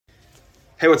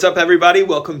Hey, what's up, everybody?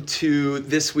 Welcome to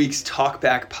this week's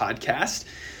Talkback podcast.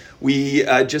 We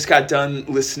just got done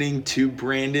listening to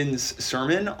Brandon's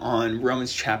sermon on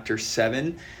Romans chapter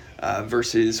 7,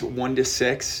 verses 1 to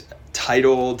 6,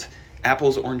 titled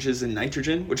Apples, Oranges, and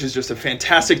Nitrogen, which is just a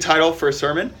fantastic title for a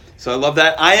sermon. So I love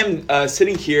that. I am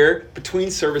sitting here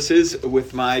between services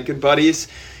with my good buddies,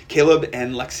 Caleb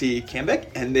and Lexi Cambick,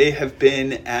 and they have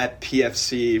been at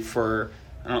PFC for,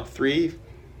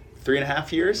 three and a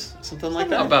half years, something like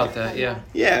that. About that, yeah.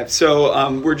 Yeah,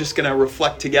 so we're just going to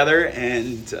reflect together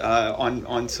and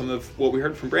on some of what we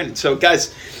heard from Brandon. So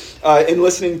guys, in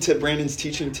listening to Brandon's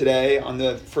teaching today on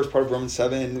the first part of Romans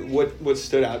 7, what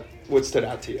stood out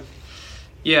to you?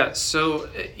 Yeah, so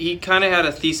he kind of had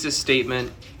a thesis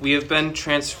statement. We have been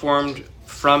transformed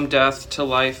from death to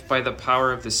life by the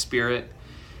power of the Spirit.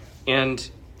 And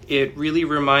it really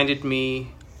reminded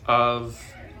me of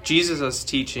Jesus'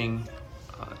 teaching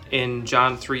in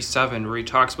John 3:7, where he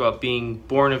talks about being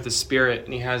born of the Spirit,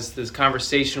 and he has this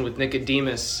conversation with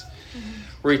Nicodemus,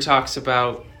 where he talks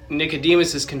about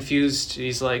Nicodemus is confused.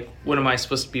 He's like, what am I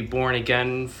supposed to be born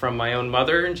again from my own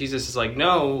mother? And Jesus is like,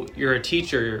 no, you're a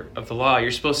teacher of the law.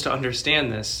 You're supposed to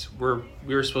understand this.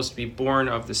 We're supposed to be born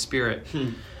of the Spirit.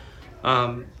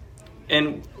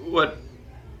 And what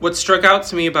struck out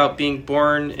to me about being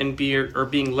born and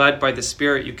being led by the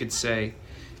Spirit, you could say,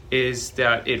 is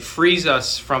that it frees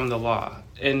us from the law.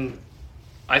 And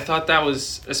I thought that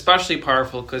was especially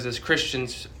powerful because as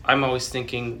Christians, I'm always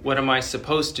thinking, what am I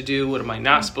supposed to do? What am I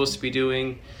not supposed to be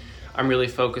doing? I'm really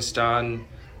focused on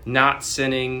not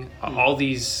sinning, all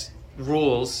these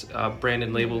rules,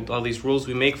 Brandon labeled all these rules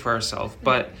we make for ourselves.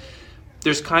 But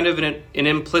there's kind of an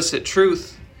implicit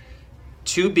truth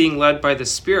to being led by the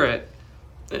Spirit.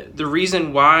 The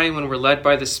reason why when we're led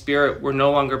by the Spirit, we're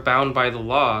no longer bound by the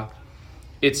law,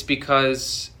 it's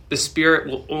because the Spirit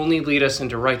will only lead us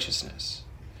into righteousness.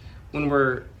 When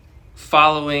we're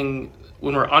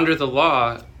under the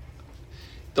law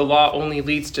only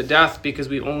leads to death because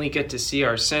we only get to see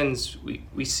our sins.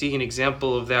 We see an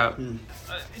example of that.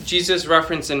 Jesus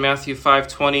referenced in Matthew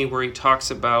 5:20 where he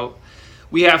talks about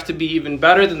we have to be even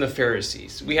better than the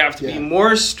Pharisees. We have to be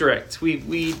more strict.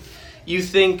 You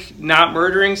think not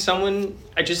murdering someone,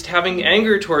 just having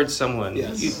anger towards someone.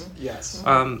 Yes.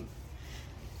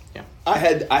 I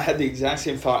had the exact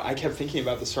same thought. I kept thinking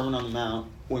about the Sermon on the Mount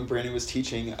when Brandon was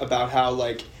teaching about how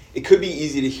it could be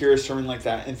easy to hear a sermon like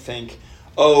that and think,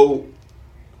 oh,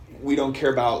 we don't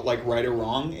care about right or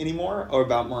wrong anymore or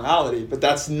about morality. But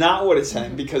that's not what it's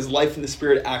saying, because life in the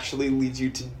Spirit actually leads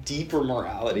you to deeper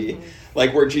morality.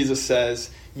 Like where Jesus says,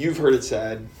 you've heard it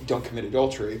said, don't commit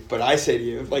adultery. But I say to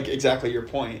you, exactly your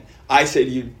point, I say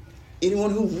to you,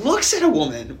 anyone who looks at a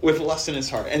woman with lust in his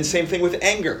heart, and same thing with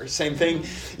anger, same thing,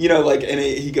 and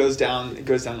he goes down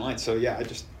the line. So yeah, I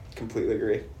just completely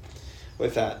agree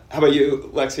with that. How about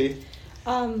you, Lexi?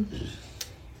 What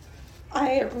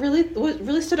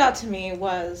really stood out to me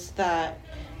was that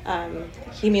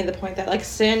he made the point that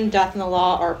sin, death, and the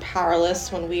law are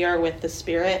powerless when we are with the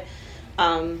Spirit,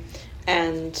 and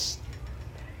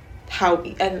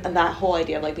that whole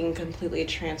idea of being completely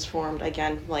transformed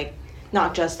again,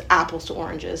 not just apples to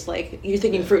oranges, you're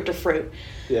thinking fruit to fruit.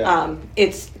 Yeah.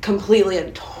 It's completely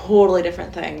a totally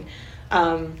different thing.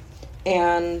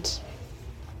 And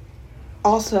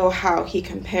also how he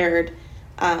compared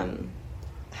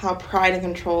how pride and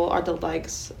control are the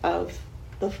legs of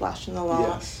the flesh and the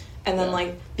law. Yes. And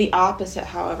then the opposite,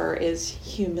 however, is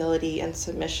humility and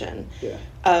submission. Yeah.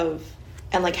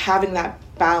 And having that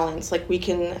balance, we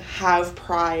can have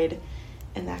pride,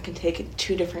 and that can take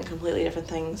two completely different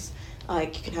things. You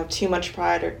can have too much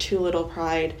pride or too little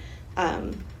pride,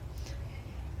 but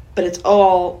it's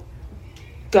all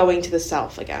going to the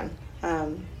self again.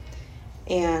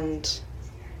 And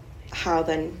how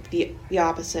then the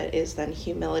opposite is then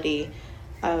humility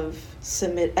of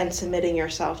submitting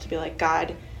yourself to be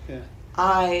God,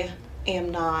 I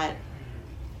am not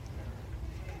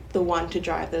the one to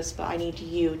drive this, but I need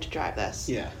you to drive this.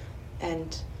 Yeah.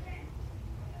 And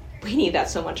we need that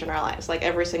so much in our lives.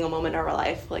 Every single moment of our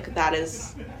life, that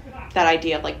is that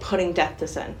idea of putting death to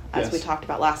sin, as we talked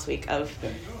about last week, of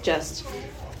just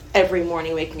every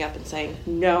morning waking up and saying,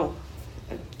 no,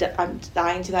 I'm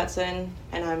dying to that sin,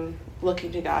 and I'm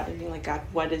looking to God and being God,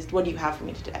 what do you have for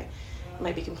me today? It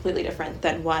might be completely different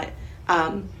than what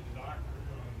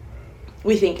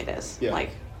we think it is. Yeah.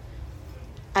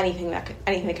 Anything that could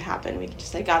happen, we can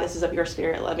just say, God, this is of your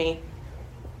Spirit. Let me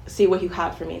see what you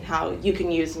have for me and how you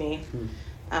can use me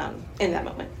in that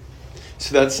moment.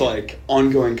 So that's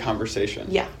ongoing conversation.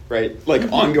 Yeah. Right?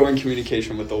 Ongoing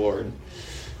communication with the Lord.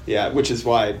 Yeah, which is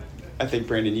why I think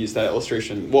Brandon used that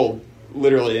illustration. Well,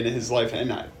 literally in his life,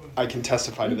 and I can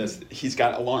testify to this, he's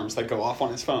got alarms that go off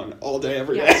on his phone all day,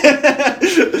 every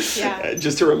day.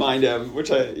 Just to remind him, which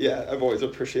I've always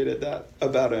appreciated that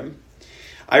about him.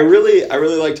 I really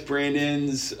liked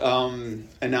Brandon's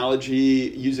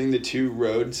analogy using the 2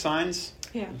 road signs.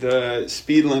 Yeah. The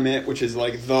speed limit, which is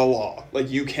like the law. Like,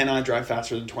 you cannot drive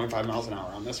faster than 25 miles an hour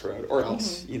on this road, or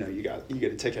else, you get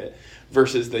a ticket.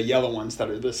 Versus the yellow ones that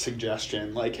are the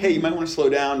suggestion. Like, hey, you might want to slow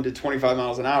down to 25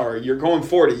 miles an hour. You're going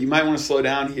 40. You might want to slow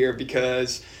down here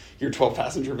because your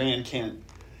 12-passenger van can't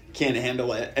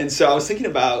handle it. And so I was thinking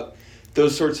about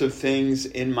those sorts of things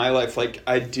in my life. Like,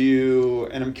 I do,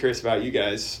 and I'm curious about you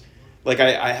guys. Like,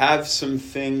 I have some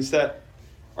things that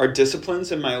are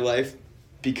disciplines in my life,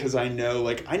 because I know,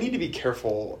 like, I need to be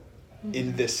careful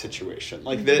in this situation.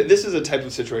 Like, this is a type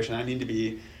of situation I need to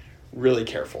be really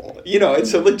careful. And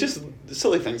so, like, just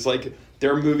silly things. Like,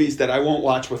 there are movies that I won't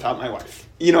watch without my wife.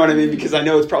 You know what I mean? Because I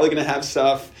know it's probably going to have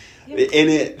stuff in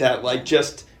it that, like,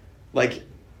 just, like,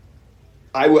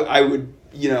 I would,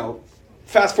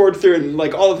 fast forward through and,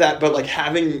 like, all of that. But, like,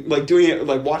 having, like, doing it,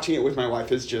 like, watching it with my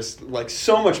wife is just, like,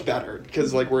 so much better.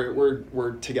 Because, like,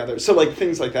 we're together. So, like,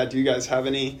 things like that. Do you guys have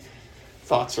any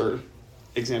thoughts or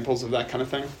examples of that kind of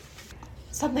thing?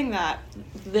 Something that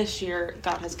this year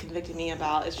God has convicted me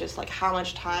about is just, like, how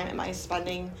much time am I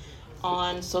spending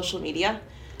on social media,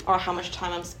 or how much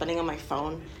time I'm spending on my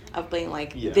phone, of being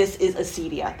like, this is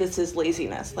acedia, this is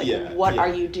laziness. Like, what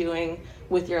are you doing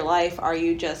with your life? Are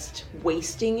you just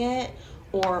wasting it,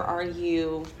 or are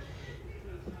you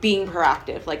being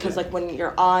proactive? Like, because like when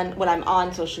I'm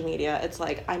on social media, it's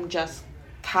like I'm just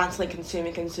constantly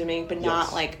consuming, but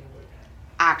not like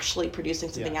actually producing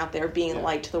something out there, being a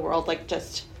light to the world, like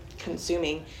just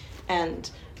consuming. And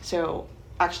so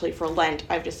actually for Lent,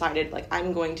 I've decided, like,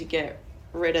 I'm going to get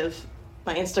rid of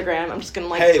my Instagram. I'm just going to,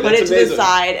 like, put it to the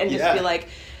side and just be like,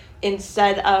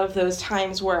 instead of those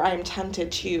times where I'm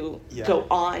tempted to go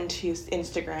on to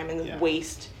Instagram and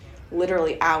waste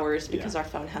literally hours, because our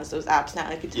phone has those apps now.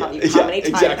 I can tell you how many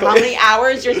times, how many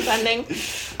hours you're spending.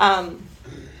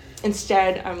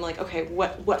 Instead, I'm like, okay,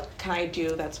 what can I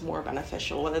do that's more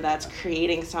beneficial? Whether that's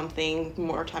creating something,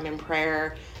 more time in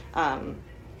prayer,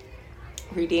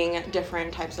 reading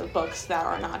different types of books that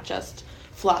are not just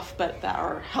fluff, but that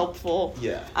are helpful.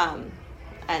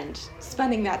 And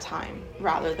spending that time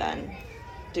rather than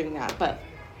doing that. But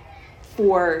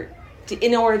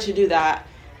in order to do that,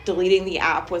 deleting the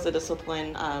app was a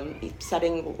discipline.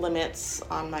 Setting limits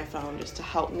on my phone just to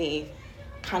help me,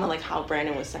 kind of like how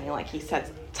Brandon was saying, like, he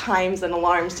sets times and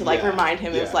alarms to, like, remind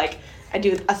him. It's like, I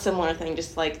do a similar thing,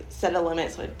 just, like, set a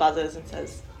limit so it buzzes and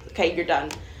says, okay, you're done,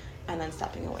 and then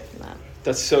stepping away from that.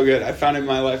 That's so good. I found in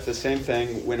my life the same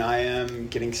thing. When I am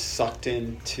getting sucked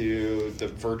into the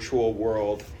virtual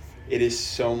world, it is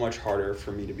so much harder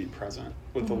for me to be present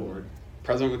with the Lord,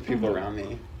 present with people around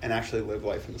me, and actually live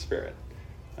life in the Spirit.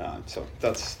 So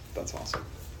that's awesome.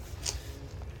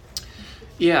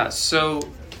 Yeah, so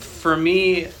for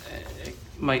me, it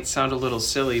might sound a little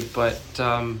silly, but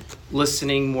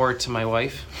listening more to my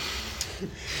wife.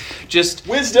 Just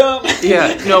wisdom.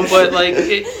 Yeah, no, but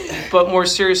but more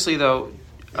seriously though,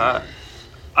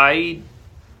 I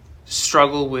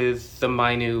struggle with the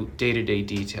minute day-to-day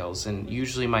details, and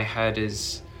usually my head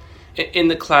is in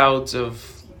the clouds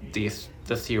of the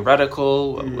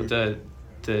theoretical, the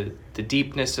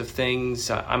deepness of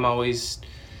things. I'm always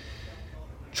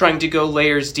trying to go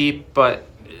layers deep, but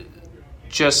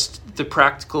just the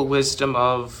practical wisdom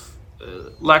of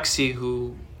Lexi,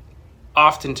 who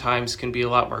oftentimes can be a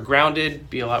lot more grounded,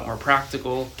 be a lot more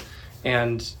practical.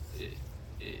 And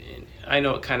I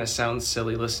know it kind of sounds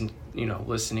silly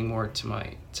listening more to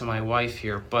my wife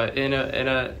here, but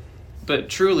but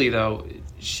truly though,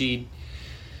 she's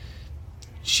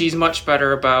much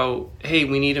better about, hey,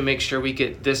 we need to make sure we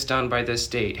get this done by this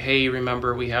date. Hey,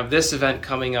 remember we have this event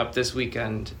coming up this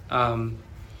weekend.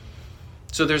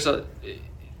 So there's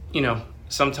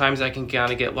sometimes I can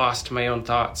kind of get lost in my own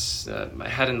thoughts, my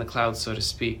head in the clouds, so to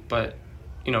speak. But,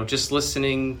 just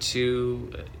listening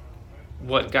to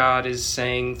what God is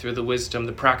saying through the wisdom,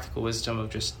 the practical wisdom of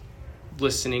just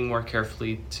listening more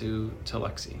carefully to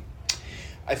Lexi.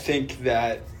 I think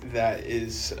that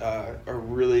is a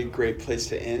really great place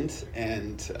to end,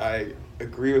 and I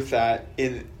agree with that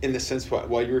in the sense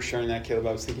while you were sharing that, Caleb,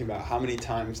 I was thinking about how many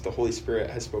times the Holy Spirit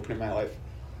has spoken in my life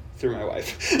through my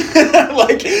wife.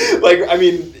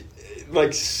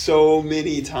 like so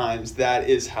many times that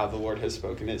is how the Lord has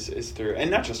spoken is through,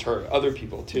 and not just her, other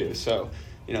people too. So,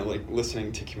 like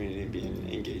listening to community and being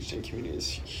engaged in community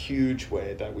is a huge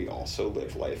way that we also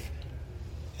live life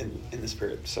in the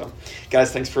Spirit. So,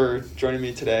 guys, thanks for joining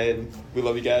me today, and we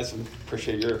love you guys and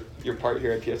appreciate your part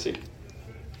here at PFC.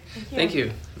 Thank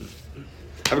you.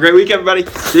 Have a great week, everybody.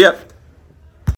 See ya.